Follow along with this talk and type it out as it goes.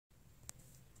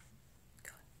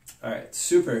All right,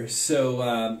 super.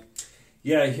 So,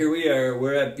 yeah, here we are.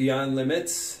 We're at Beyond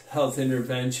Limits Health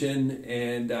Intervention,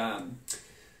 and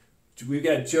we've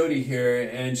got Jody here,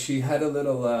 and she had a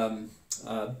little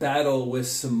battle with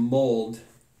some mold.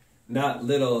 Not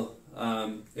little.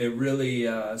 It really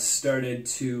started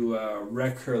to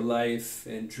wreck her life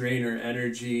and drain her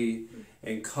energy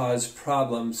and cause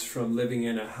problems from living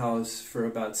in a house for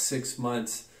about 6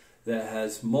 months that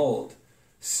has mold.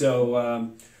 So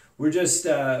we're just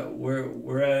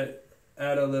we're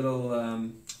at a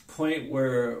little point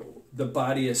where the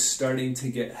body is starting to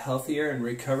get healthier and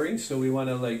recovering. So we want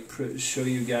to show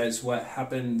you guys what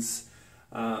happens.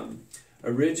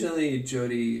 Originally,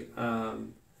 Jody,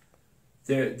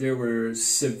 there were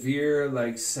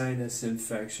severe sinus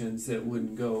infections that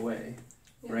wouldn't go away,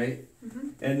 yeah. Right? Mm-hmm.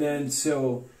 And then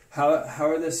so how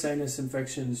are the sinus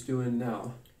infections doing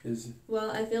now?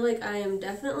 Well, I feel like I am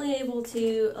definitely able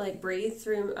to breathe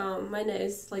through my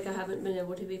nose like I haven't been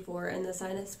able to before, and the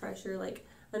sinus pressure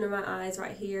under my eyes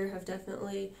right here have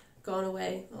definitely gone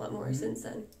away a lot more mm-hmm. since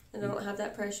then. And I don't have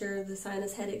that pressure, the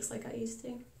sinus headaches like I used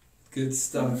to. Good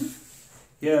stuff.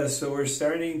 Mm-hmm. Yeah, so we're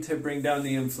starting to bring down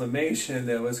the inflammation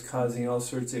that was causing all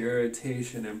sorts of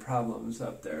irritation and problems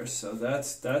up there. So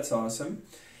that's awesome.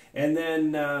 And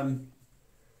then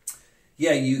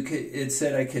yeah, it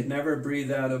said I could never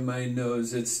breathe out of my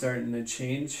nose. It's starting to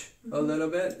change mm-hmm. a little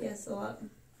bit. Yes, a lot.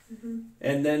 Mm-hmm.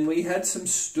 And then we had some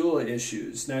stool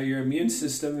issues. Now your immune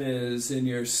system is in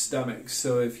your stomach.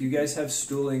 So if you guys have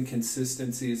stool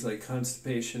inconsistencies like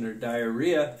constipation or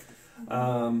diarrhea,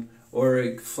 mm-hmm. Or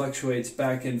it fluctuates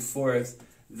back and forth,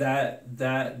 that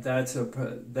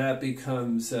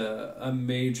becomes a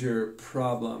major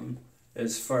problem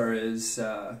as far as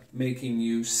making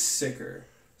you sicker.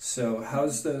 So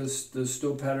how's those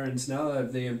stool patterns now?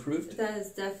 Have they improved? That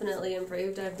has definitely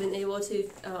improved. I've been able to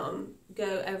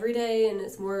go every day, and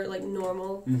it's more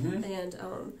normal. Mm-hmm. And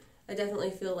I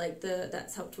definitely feel like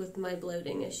that's helped with my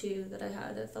bloating issue that I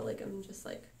had. I felt like I'm just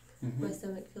mm-hmm. my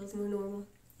stomach feels more normal.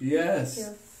 Yes,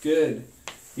 yeah. Good.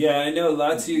 Yeah, I know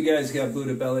lots of you guys got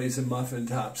Buddha bellies and muffin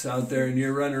tops out there, and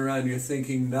you're running around, you're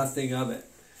thinking nothing of it.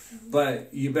 Mm-hmm.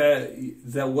 But you bet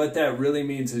that what that really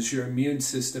means is your immune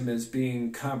system is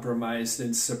being compromised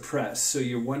and suppressed. So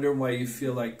you're wondering why you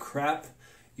feel like crap,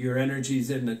 your energy's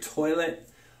in the toilet,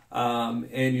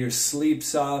 and your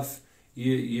sleep's off.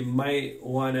 You might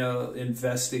want to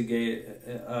investigate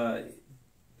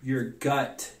your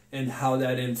gut and how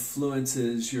that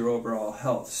influences your overall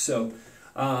health. So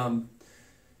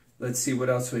let's see what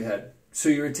else we had. So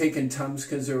you were taking Tums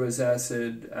because there was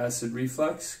acid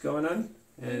reflux going on?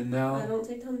 And now I don't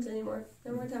take Tums anymore.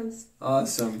 No more Tums.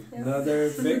 Awesome. Yep. Another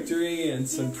victory and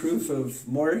some proof of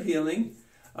more healing.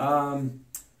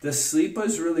 The sleep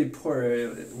was really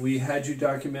poor. We had you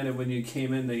documented when you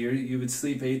came in that you would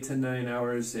sleep 8 to 9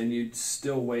 hours and you'd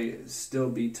still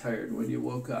be tired when you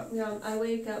woke up. Yeah, I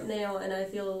wake up now and I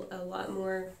feel a lot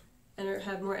more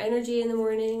have more energy in the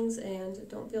mornings and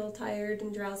don't feel tired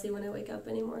and drowsy when I wake up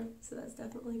anymore. So that's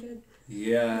definitely good.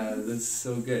 Yeah, that's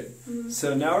so good. Mm-hmm.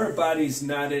 So now her body's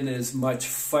not in as much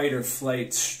fight or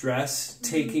flight stress, mm-hmm.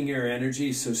 taking her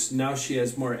energy. So now she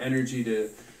has more energy to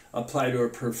apply to her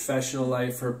professional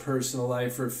life, her personal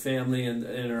life, her family, and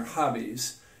her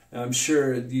hobbies. And I'm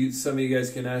sure some of you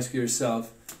guys can ask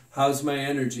yourself, how's my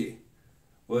energy?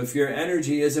 Well, if your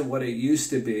energy isn't what it used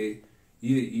to be,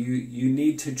 you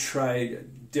need to try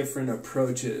different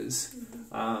approaches.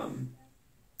 Mm-hmm.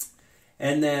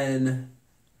 And then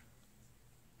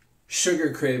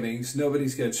sugar cravings.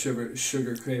 Nobody's got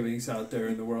sugar cravings out there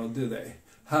in the world, do they?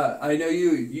 I know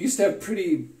you used to have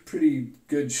pretty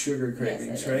good sugar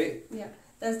cravings, yes, right? Yeah,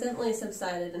 that's definitely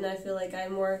subsided, and I feel like I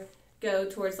more go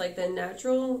towards the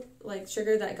natural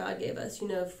sugar that God gave us,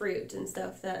 fruit and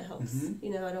stuff that helps.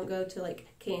 Mm-hmm. I don't go to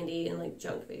candy and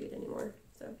junk food anymore.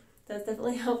 So that's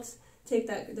definitely helped take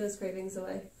those cravings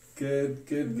away. Good,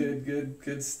 mm-hmm.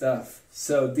 good stuff.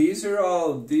 So these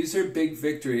are big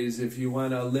victories if you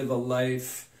want to live a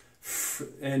life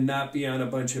and not be on a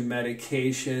bunch of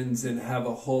medications and have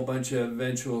a whole bunch of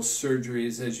eventual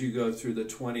surgeries as you go through the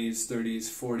 20s, 30s,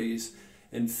 40s,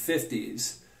 and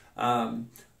 50s.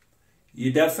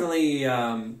 You definitely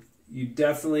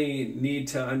need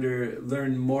to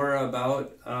learn more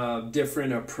about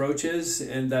different approaches,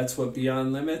 and that's what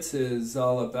Beyond Limits is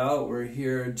all about. We're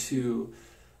here to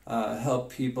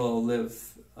help people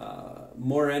live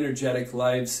more energetic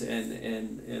lives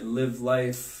and live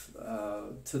life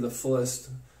to the fullest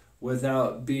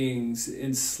without being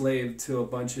enslaved to a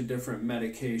bunch of different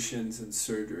medications and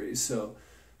surgeries. So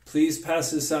please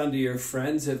pass this on to your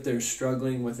friends if they're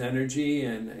struggling with energy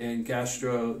and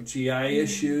gastro GI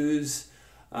issues.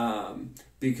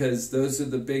 because those are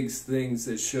the big things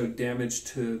that show damage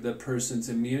to the person's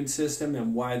immune system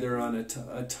and why they're on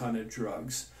a ton of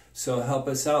drugs. So help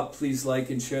us out. Please like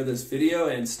and share this video,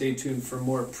 and stay tuned for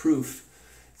more proof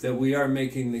that we are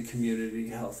making the community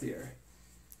healthier.